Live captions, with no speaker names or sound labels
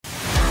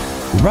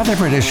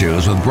Rutherford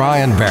Issues with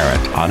Brian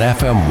Barrett on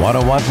FM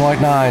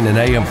 101.9 and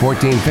AM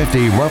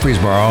 1450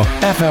 Murfreesboro,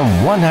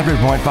 FM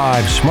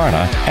 100.5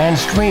 Smyrna, and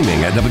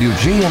streaming at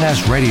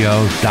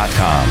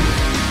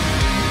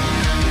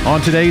WGNSradio.com.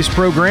 On today's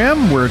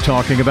program, we're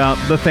talking about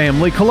the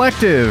Family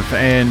Collective,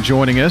 and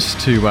joining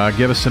us to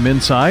give us some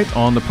insight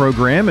on the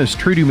program is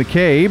Trudy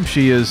McCabe.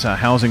 She is a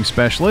housing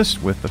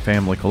specialist with the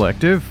Family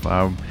Collective,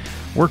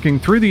 working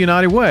through the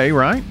United Way,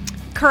 right?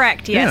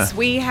 Correct, yes. Yeah.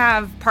 We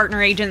have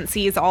partner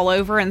agencies all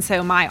over, and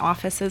so my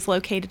office is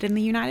located in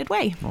the United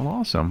Way. Well,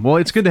 awesome. Well,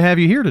 it's good to have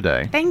you here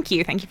today. Thank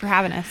you. Thank you for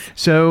having us.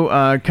 So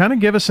kind of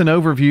give us an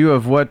overview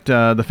of what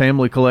the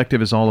Family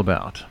Collective is all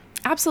about.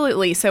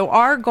 Absolutely. So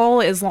our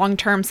goal is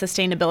long-term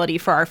sustainability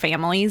for our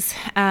families.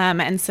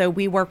 And so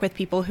we work with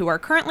people who are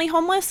currently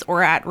homeless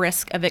or at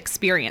risk of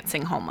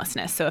experiencing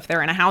homelessness. So if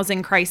they're in a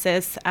housing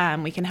crisis,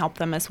 we can help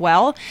them as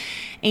well.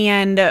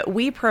 And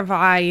we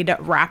provide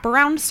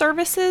wraparound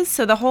services.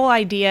 So the whole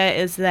idea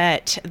is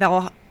that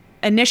they'll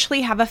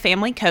initially have a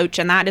family coach,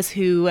 and that is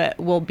who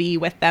will be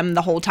with them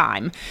the whole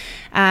time.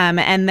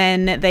 And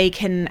then they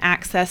can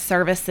access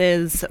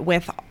services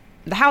with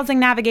the housing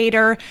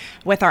navigator,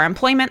 with our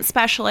employment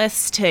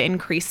specialist to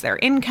increase their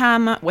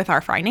income, with our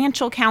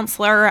financial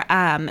counselor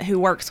who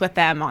works with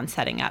them on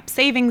setting up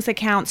savings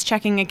accounts,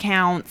 checking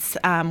accounts,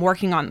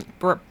 working on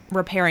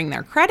repairing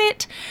their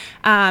credit.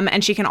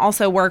 And she can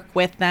also work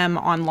with them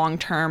on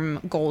long-term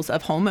goals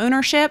of home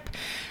ownership.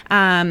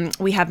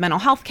 We have mental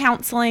health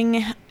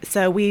counseling.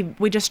 So we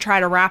just try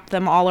to wrap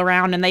them all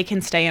around, and they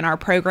can stay in our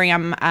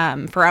program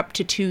for up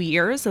to 2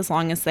 years as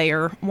long as they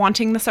are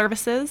wanting the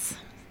services.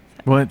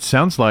 Well, it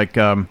sounds like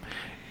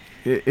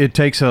it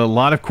takes a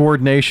lot of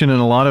coordination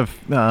and a lot of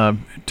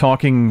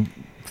talking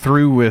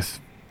through with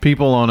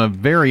people on a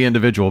very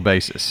individual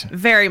basis.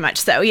 Very much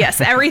so, yes.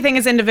 Everything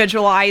is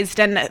individualized.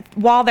 And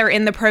while they're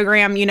in the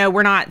program, you know,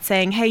 we're not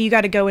saying, hey, you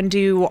got to go and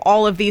do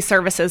all of these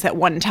services at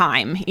one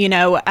time. You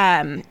know,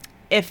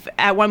 if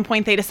at one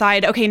point they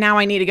decide, okay, now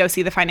I need to go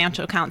see the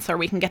financial counselor,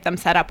 we can get them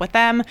set up with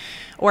them.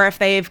 Or if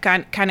they've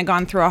kind of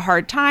gone through a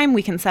hard time,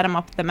 we can set them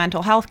up with the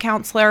mental health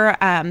counselor.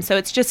 So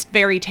it's just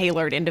very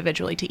tailored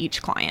individually to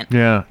each client.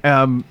 Yeah.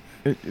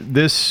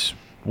 This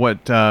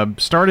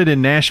started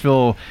in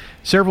Nashville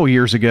several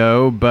years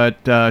ago,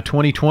 but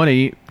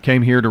 2020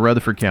 came here to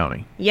Rutherford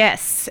County.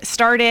 Yes,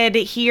 started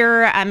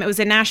here. It was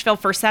in Nashville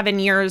for 7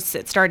 years.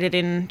 It started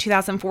in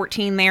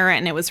 2014 there,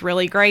 and it was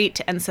really great.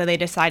 And so they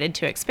decided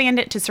to expand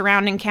it to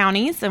surrounding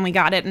counties, and we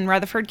got it in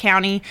Rutherford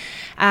County.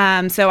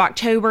 So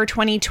October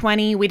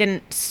 2020, we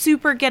didn't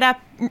super get up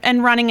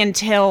and running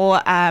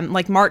until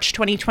like March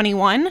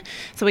 2021.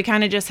 So we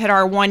kind of just hit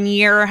our 1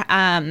 year,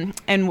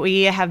 and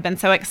we have been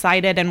so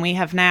excited, and we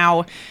have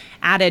now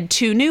added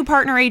 2 new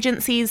partner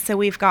agencies. So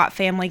we've got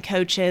family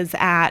coaches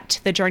at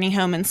the Journey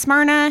Home in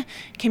Smyrna,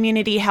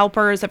 Community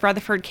Helpers of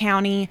Rutherford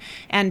County,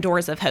 and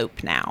Doors of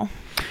Hope now.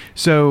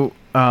 So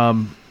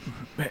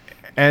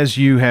as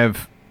you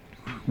have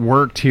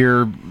worked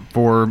here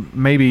for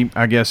maybe,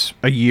 I guess,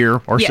 a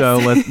year or so,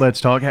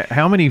 let's talk.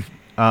 How many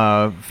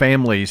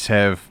families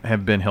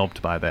have been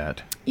helped by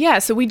that? Yeah,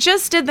 so we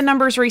just did the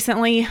numbers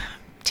recently,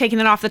 taking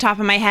it off the top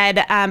of my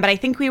head, but I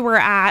think we were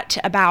at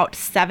about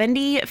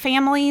 70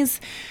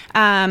 families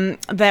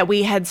that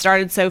we had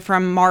started, so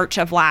from March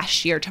of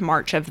last year to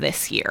March of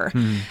this year.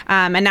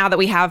 And now that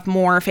we have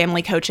more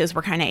family coaches,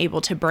 we're kind of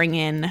able to bring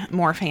in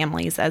more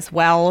families as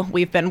well.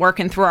 We've been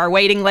working through our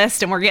waiting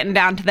list, and we're getting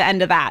down to the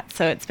end of that,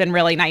 so it's been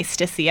really nice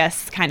to see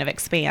us kind of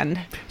expand.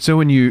 So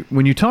when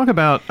you talk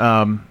about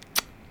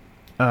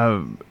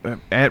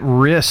at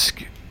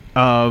risk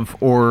of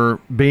or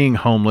being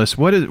homeless,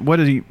 what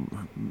do you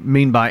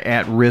mean by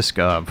at risk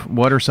of?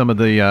 What are some of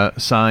the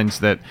signs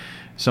that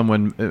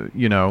someone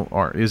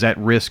is at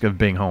risk of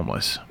being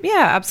homeless?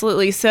 Yeah,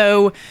 absolutely.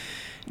 So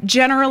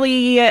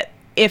generally,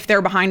 if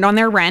they're behind on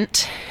their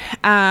rent,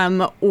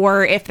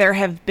 or if there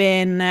have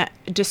been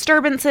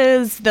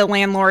disturbances, the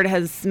landlord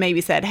has maybe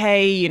said,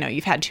 hey,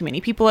 you've had too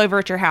many people over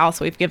at your house,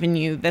 we've given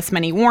you this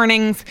many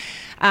warnings.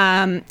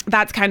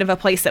 That's kind of a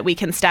place that we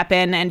can step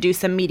in and do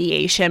some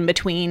mediation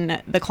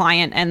between the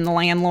client and the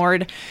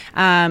landlord,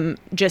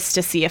 just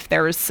to see if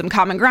there's some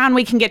common ground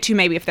we can get to,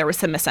 maybe if there was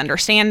some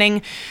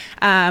misunderstanding.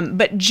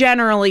 But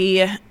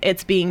generally,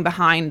 it's being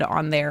behind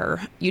on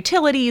their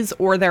utilities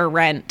or their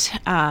rent.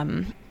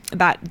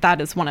 That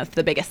is one of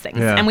the biggest things.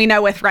 Yeah. And we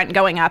know with rent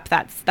going up,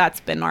 that's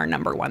been our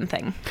number one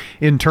thing.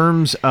 In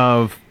terms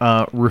of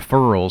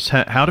referrals,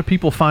 how do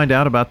people find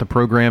out about the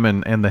program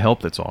and the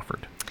help that's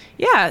offered?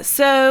 Yeah,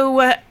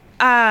 so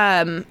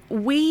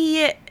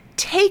we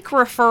take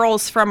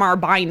referrals from our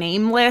by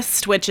name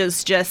list, which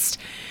is just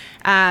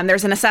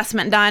there's an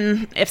assessment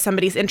done if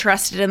somebody's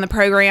interested in the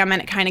program,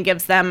 and it kind of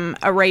gives them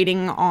a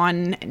rating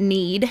on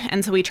need.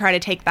 And so we try to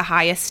take the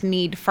highest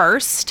need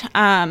first.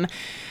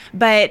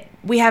 But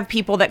we have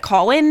people that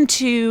call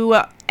into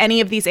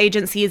any of these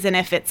agencies, and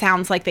if it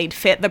sounds like they'd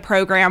fit the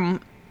program,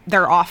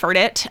 they're offered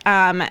it.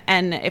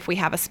 And if we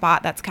have a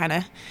spot, that's kind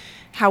of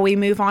how we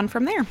move on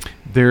from there.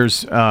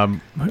 There's,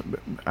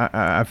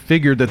 I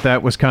figured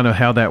that was kind of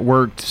how that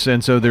worked,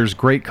 and so there's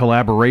great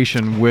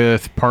collaboration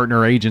with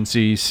partner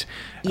agencies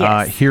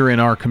here in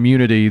our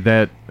community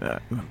that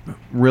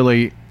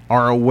really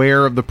are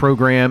aware of the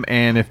program,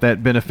 and if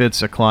that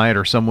benefits a client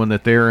or someone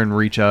that they're in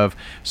reach of.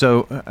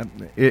 So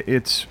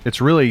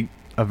it's really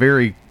a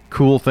very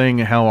cool thing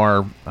how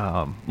our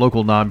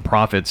local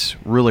nonprofits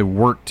really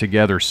work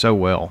together so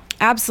well.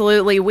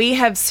 Absolutely. We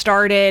have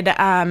started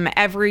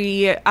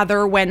every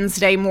other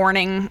Wednesday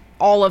morning.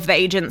 All of the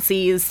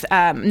agencies,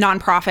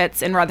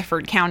 nonprofits in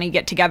Rutherford County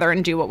get together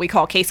and do what we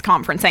call case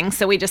conferencing.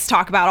 So we just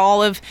talk about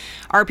all of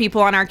our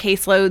people on our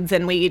caseloads,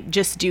 and we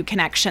just do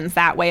connections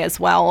that way as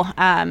well.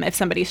 If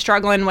somebody's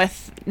struggling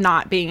with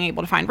not being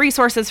able to find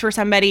resources for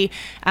somebody,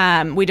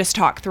 we just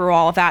talk through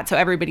all of that so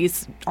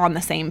everybody's on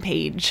the same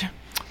page.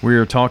 We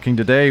are talking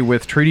today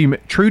with Trudy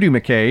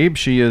McCabe.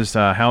 She is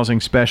a housing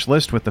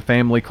specialist with the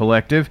Family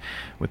Collective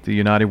with the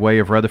United Way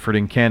of Rutherford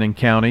and Cannon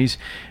counties.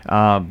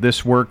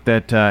 This work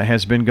that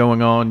has been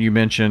going on, you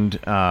mentioned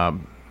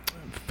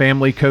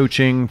family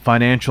coaching,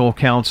 financial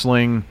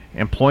counseling,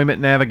 employment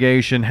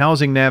navigation,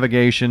 housing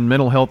navigation,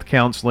 mental health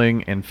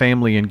counseling, and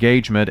family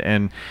engagement.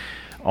 And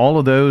all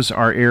of those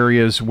are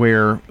areas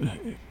where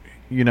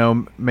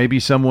maybe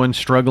someone's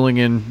struggling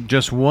in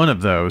just one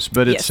of those,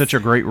 but it's such a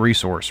great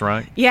resource,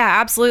 right? Yeah,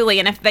 absolutely.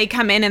 And if they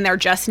come in and they're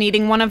just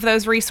needing one of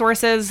those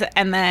resources,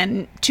 and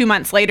then 2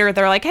 months later,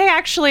 they're like, hey,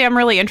 actually, I'm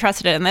really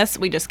interested in this,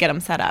 we just get them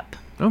set up.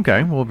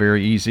 Okay, well,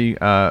 very easy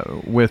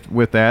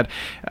with that.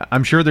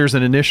 I'm sure there's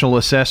an initial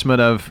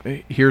assessment of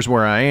here's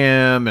where I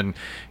am, and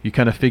you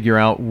kind of figure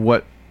out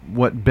what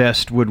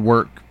best would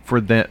work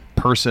for that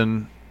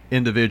person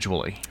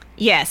individually.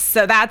 Yes,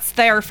 so that's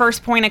their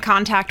first point of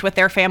contact with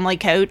their family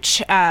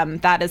coach.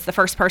 That is the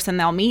first person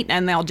they'll meet,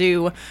 and they'll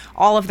do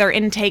all of their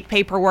intake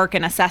paperwork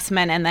and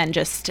assessment, and then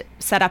just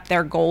set up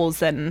their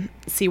goals and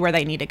see where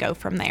they need to go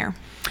from there.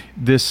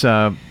 This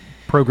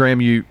program,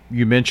 you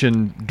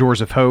mentioned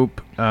Doors of Hope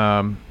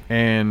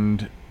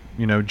and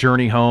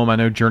Journey Home. I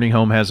know Journey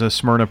Home has a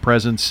Smyrna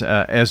presence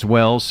as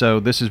well, so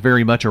this is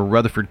very much a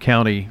Rutherford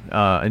County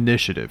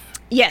initiative.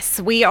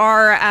 Yes, we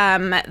are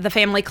the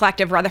Family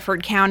Collective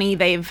Rutherford County.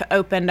 They've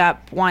opened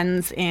up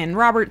ones in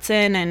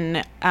Robertson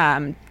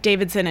and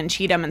Davidson and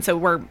Cheatham, and so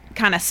we're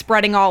kind of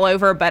spreading all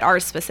over, but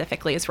ours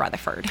specifically is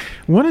Rutherford.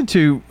 Wanted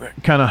to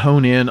kind of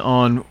hone in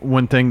on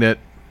one thing that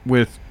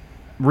with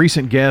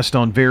recent guests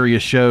on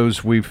various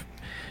shows, we've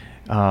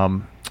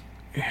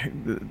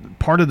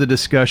part of the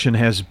discussion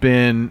has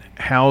been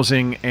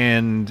housing,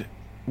 and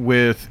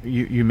with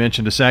you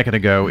mentioned a second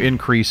ago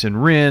increase in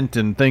rent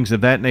and things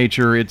of that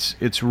nature.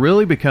 It's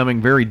really becoming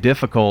very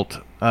difficult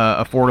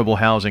affordable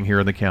housing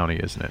here in the county,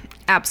 isn't it?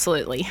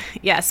 Absolutely.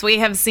 Yes, we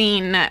have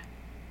seen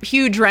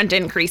huge rent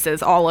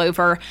increases all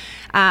over.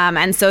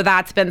 And so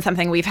that's been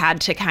something we've had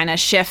to kind of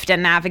shift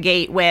and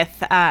navigate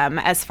with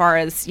as far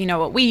as,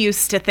 what we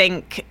used to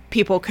think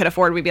people could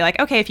afford. We'd be like,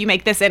 okay, if you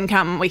make this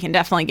income, we can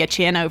definitely get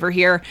you in over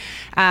here.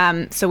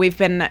 So we've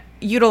been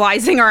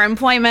utilizing our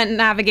employment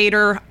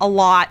navigator a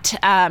lot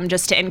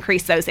just to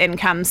increase those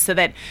incomes, so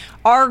that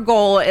our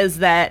goal is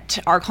that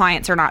our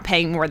clients are not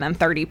paying more than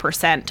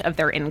 30% of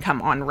their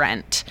income on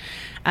rent.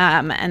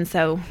 And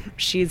so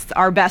she's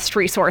our best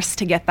resource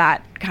to get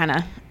that kind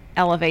of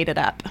elevated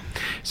up.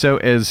 So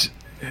as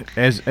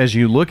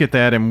you look at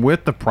that, and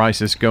with the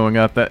prices going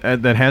up,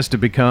 that has to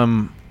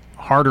become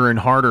harder and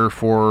harder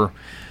for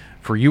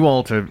you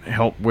all to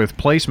help with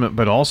placement,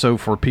 but also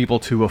for people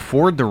to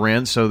afford the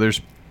rent. So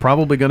there's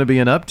probably going to be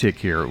an uptick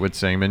here, it would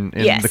seem, in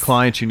yes. the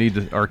clients you need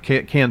to or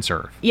can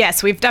serve.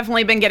 Yes, we've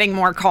definitely been getting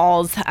more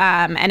calls,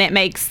 and it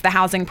makes the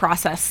housing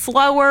process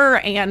slower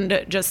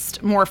and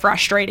just more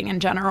frustrating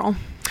in general.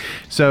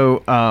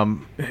 So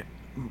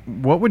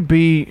what would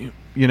be,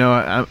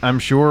 I'm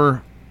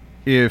sure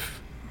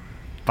if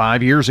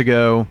 5 years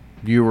ago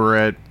you were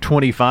at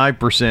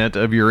 25%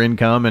 of your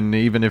income, and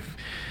even if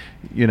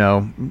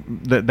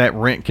that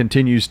rent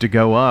continues to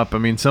go up, I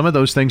mean, some of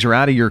those things are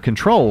out of your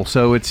control,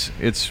 so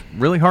it's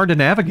really hard to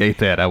navigate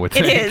that, I would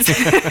think. It is.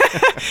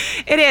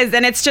 It is,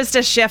 and it's just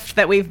a shift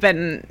that we've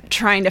been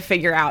trying to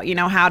figure out,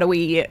 how do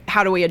we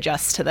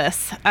adjust to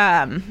this,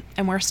 and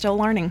we're still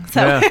learning.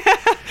 So yeah.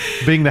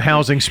 Being the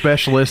housing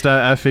specialist,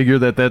 I figure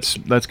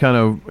that's kind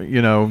of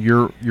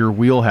your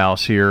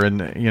wheelhouse here,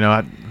 and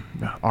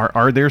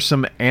are there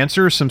some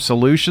answers, some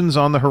solutions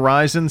on the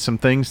horizon, some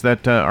things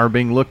that are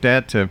being looked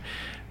at to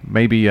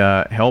maybe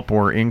help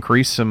or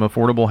increase some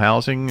affordable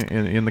housing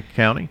in the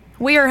county?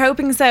 We are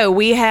hoping so.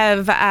 We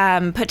have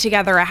put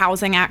together a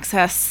housing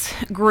access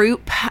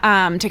group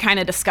to kind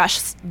of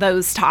discuss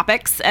those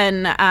topics,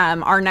 and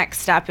our next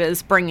step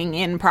is bringing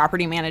in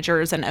property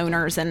managers and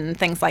owners and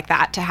things like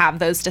that to have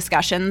those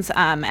discussions,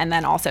 and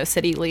then also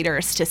city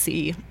leaders to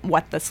see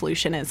what the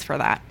solution is for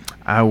that.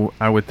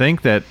 I would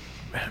think that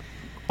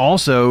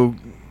also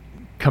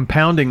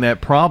compounding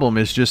that problem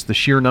is just the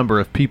sheer number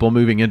of people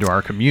moving into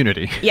our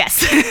community.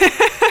 Yes.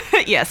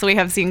 Yes, we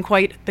have seen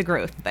quite the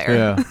growth there.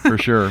 Yeah, for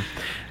sure.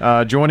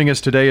 Joining us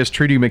today is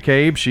Trudy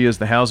McCabe. She is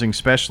the housing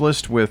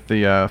specialist with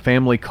the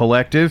Family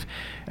Collective.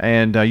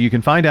 And you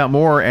can find out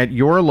more at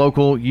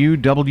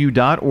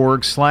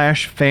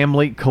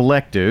yourlocaluw.org/Family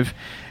Collective.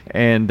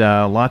 And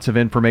lots of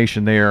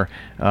information there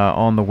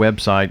on the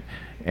website.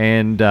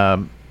 And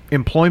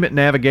employment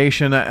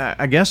navigation,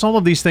 I guess all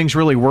of these things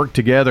really work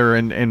together.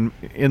 And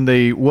in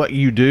the what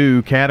you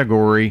do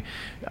category,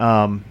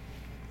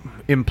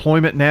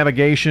 employment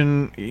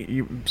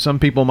navigation, some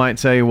people might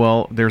say,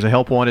 well, there's a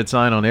help wanted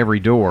sign on every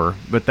door,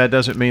 but that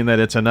doesn't mean that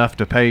it's enough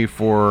to pay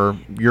for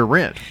your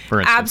rent, for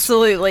instance.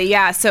 Absolutely,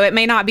 yeah. So it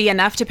may not be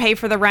enough to pay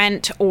for the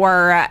rent,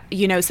 or,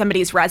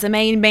 somebody's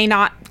resume may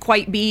not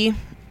quite be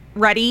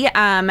ready.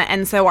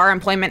 And so our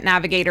employment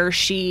navigator,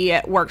 she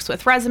works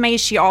with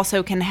resumes. She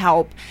also can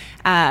help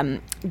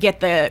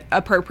get the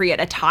appropriate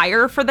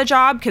attire for the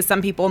job, because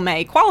some people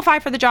may qualify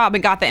for the job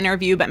and got the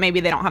interview, but maybe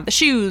they don't have the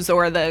shoes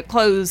or the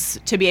clothes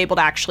to be able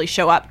to actually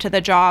show up to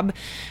the job.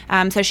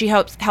 So she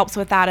helps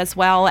with that as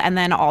well. And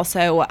then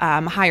also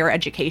higher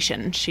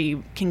education.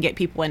 She can get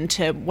people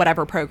into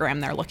whatever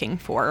program they're looking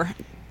for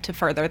to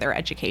further their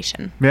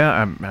education.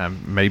 Yeah,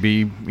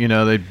 maybe,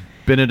 they've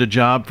been at a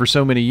job for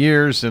so many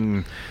years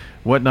and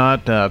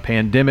whatnot,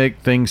 pandemic,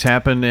 things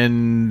happen,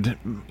 and,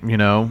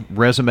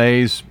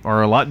 resumes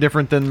are a lot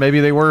different than maybe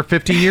they were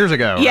 15 years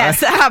ago.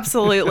 Yes, right?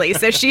 Absolutely.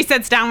 So she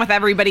sits down with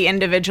everybody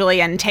individually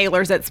and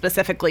tailors it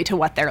specifically to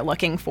what they're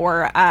looking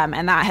for.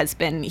 And that has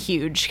been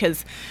huge,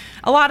 because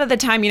a lot of the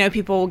time,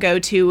 people will go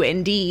to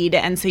Indeed,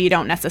 and so you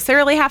don't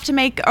necessarily have to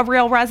make a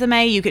real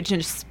resume. You could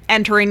just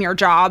enter in your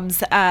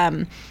jobs.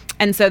 And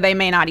so they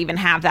may not even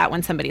have that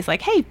when somebody's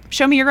like, hey,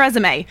 show me your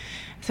resume.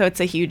 So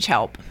it's a huge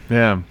help.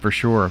 Yeah, for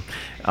sure.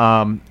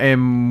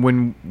 And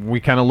when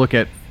we kind of look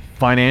at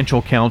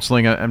financial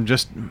counseling, I'm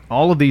just,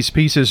 all of these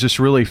pieces just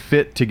really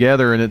fit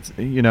together, and it's,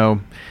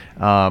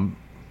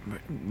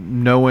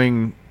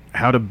 knowing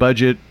how to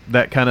budget,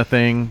 that kind of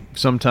thing.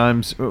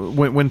 Sometimes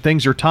when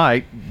things are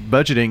tight,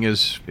 budgeting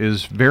is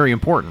very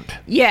important.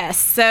 Yes.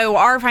 So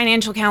our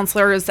financial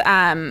counselors,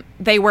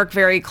 they work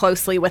very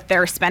closely with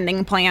their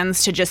spending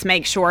plans to just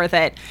make sure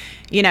that,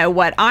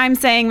 what I'm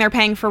saying they're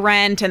paying for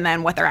rent, and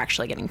then what they're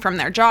actually getting from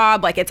their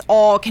job, like it's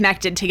all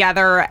connected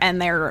together,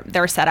 and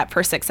they're set up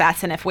for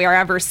success. And if we are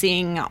ever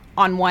seeing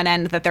on one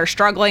end that they're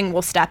struggling,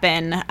 we'll step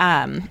in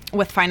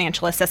with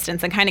financial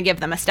assistance and kind of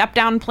give them a step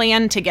down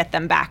plan to get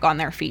them back on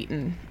their feet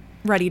and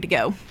ready to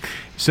go.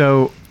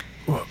 So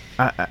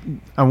I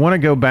want to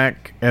go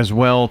back as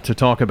well to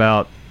talk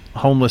about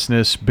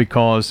homelessness,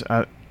 because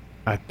I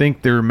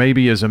think there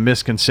maybe is a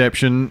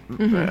misconception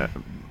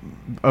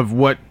of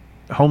what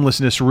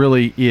homelessness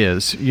really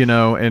is,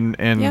 and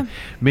yeah.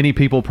 Many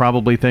people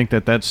probably think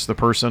that that's the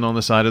person on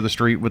the side of the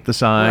street with the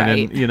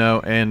sign,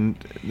 right. and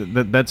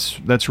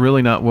that's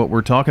really not what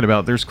we're talking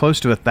about. There's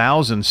close to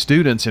 1,000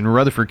 students in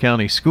Rutherford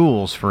County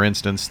schools, for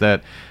instance,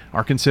 that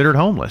are considered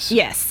homeless.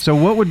 Yes. So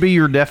what would be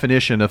your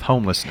definition of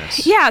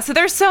homelessness? Yeah, so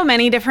there's so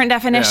many different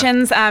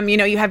definitions. Yeah.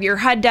 You have your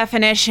HUD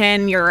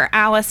definition, your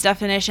ALICE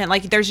definition,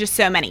 like there's just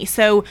so many.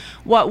 So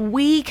what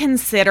we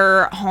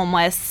consider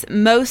homeless,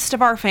 most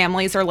of our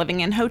families are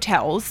living in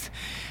hotels.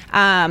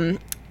 And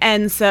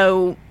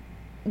so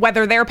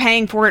whether they're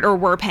paying for it or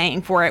we're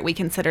paying for it, we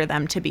consider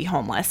them to be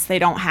homeless. They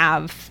don't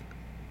have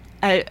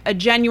a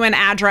genuine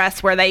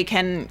address where they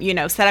can,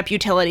 set up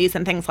utilities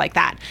and things like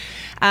that.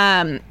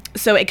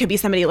 So it could be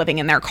somebody living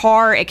in their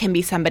car. It can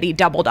be somebody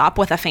doubled up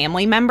with a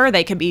family member.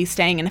 They could be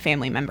staying in a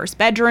family member's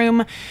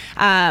bedroom.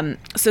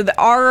 So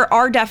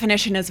our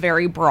definition is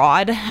very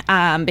broad,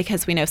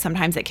 because we know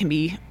sometimes it can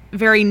be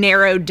very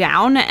narrowed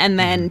down, and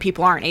then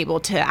people aren't able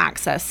to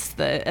access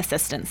the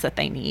assistance that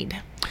they need.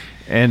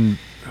 And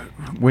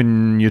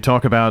when you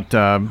talk about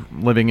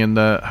living in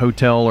the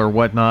hotel or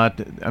whatnot,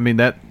 I mean,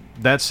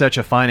 that's such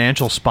a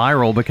financial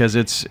spiral, because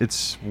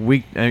it's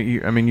week.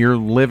 You're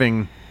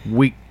living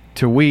week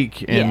to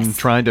week and yes.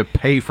 trying to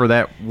pay for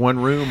that one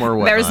room or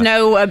whatnot. There's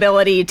no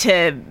ability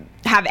to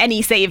have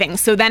any savings.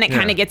 So then it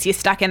kind of gets you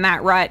stuck in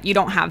that rut. You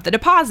don't have the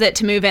deposit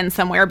to move in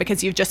somewhere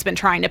because you've just been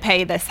trying to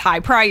pay this high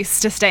price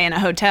to stay in a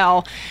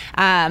hotel.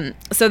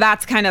 So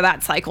that's kind of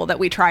that cycle that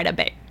we try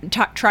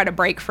to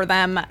break for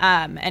them,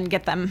 and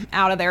get them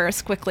out of there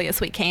as quickly as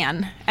we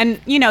can.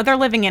 And, they're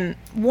living in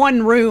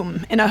one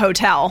room in a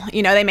hotel.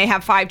 They may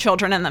have 5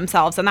 children in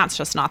themselves, and that's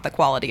just not the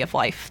quality of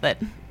life that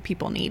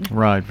people need.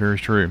 Right, very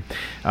true.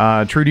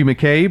 Trudy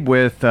McCabe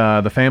with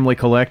the Family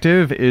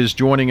Collective is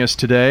joining us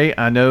today.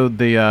 I know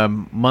the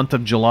month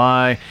of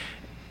July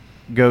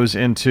goes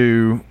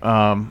into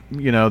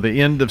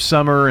the end of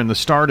summer and the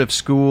start of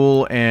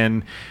school,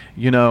 and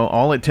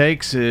all it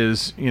takes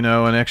is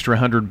an extra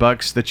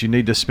 $100 that you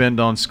need to spend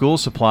on school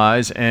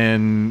supplies,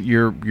 and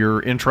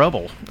you're in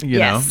trouble.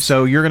 Yes.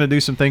 So you're going to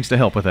do some things to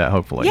help with that,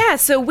 hopefully. Yeah.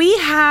 So we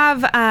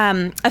have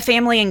a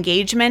family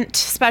engagement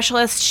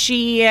specialist.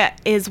 She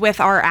is with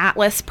our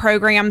ATLAS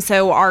program,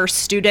 so our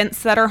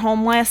students that are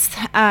homeless,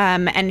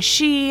 and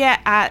she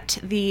at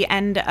the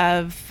end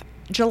of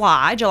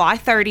July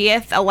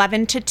 30th,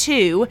 11 to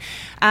 2.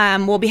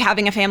 We'll be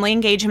having a family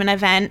engagement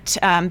event,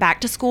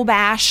 back to school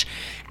bash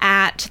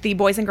at the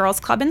Boys and Girls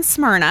Club in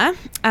Smyrna.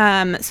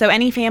 So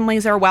any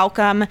families are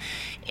welcome.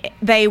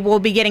 They will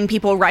be getting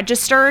people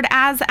registered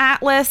as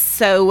Atlas,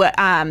 so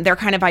they're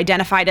kind of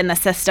identified in the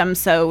system,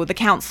 so the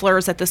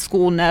counselors at the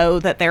school know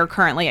that they're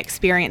currently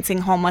experiencing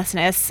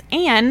homelessness.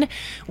 And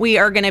we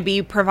are going to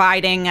be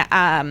providing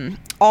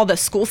all the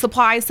school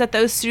supplies that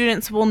those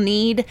students will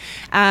need,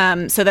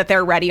 so that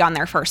they're ready on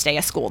their first day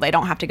of school. They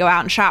don't have to go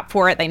out and shop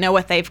for it. They know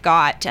what they've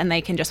got, and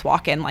they can just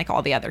walk in like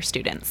all the other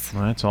students.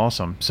 Well, that's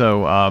awesome.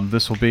 So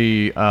this will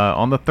be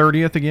on the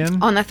 30th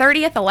again? On the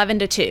 30th, 11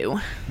 to 2.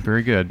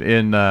 Very good.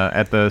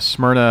 At the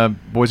Smyrna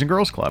Boys and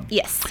Girls Club?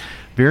 Yes.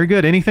 Very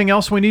good. Anything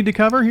else we need to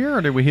cover here,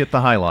 or did we hit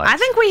the highlights? I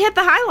think we hit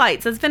the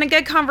highlights. It's been a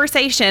good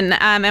conversation,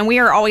 and we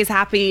are always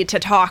happy to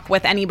talk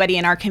with anybody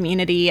in our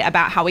community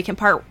about how we can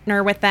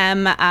partner with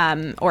them,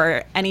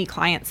 or any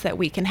clients that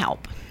we can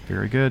help.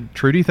 Very good.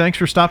 Trudy, thanks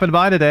for stopping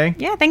by today.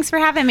 Yeah, thanks for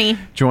having me.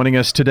 Joining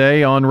us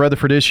today on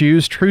Rutherford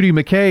Issues, Trudy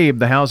McCabe,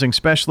 the housing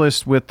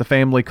specialist with the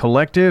Family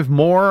Collective.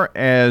 More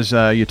as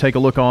you take a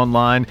look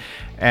online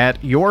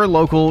at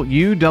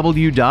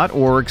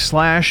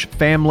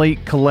yourlocaluw.org/Family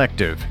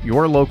Collective.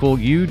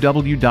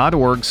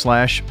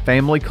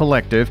 yourlocaluw.org/Family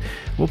Collective.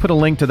 We'll put a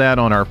link to that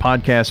on our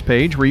podcast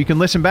page where you can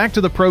listen back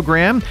to the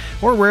program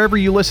or wherever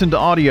you listen to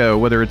audio,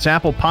 whether it's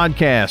Apple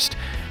Podcast,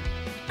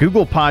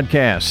 Google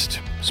Podcast,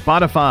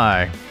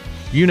 Spotify,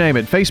 you name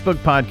it, Facebook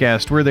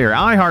Podcast, we're there,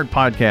 iHeart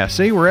Podcast.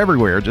 See, we're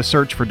everywhere. Just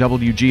search for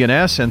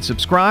WGNS and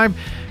subscribe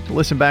to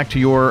listen back to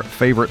your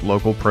favorite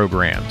local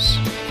programs.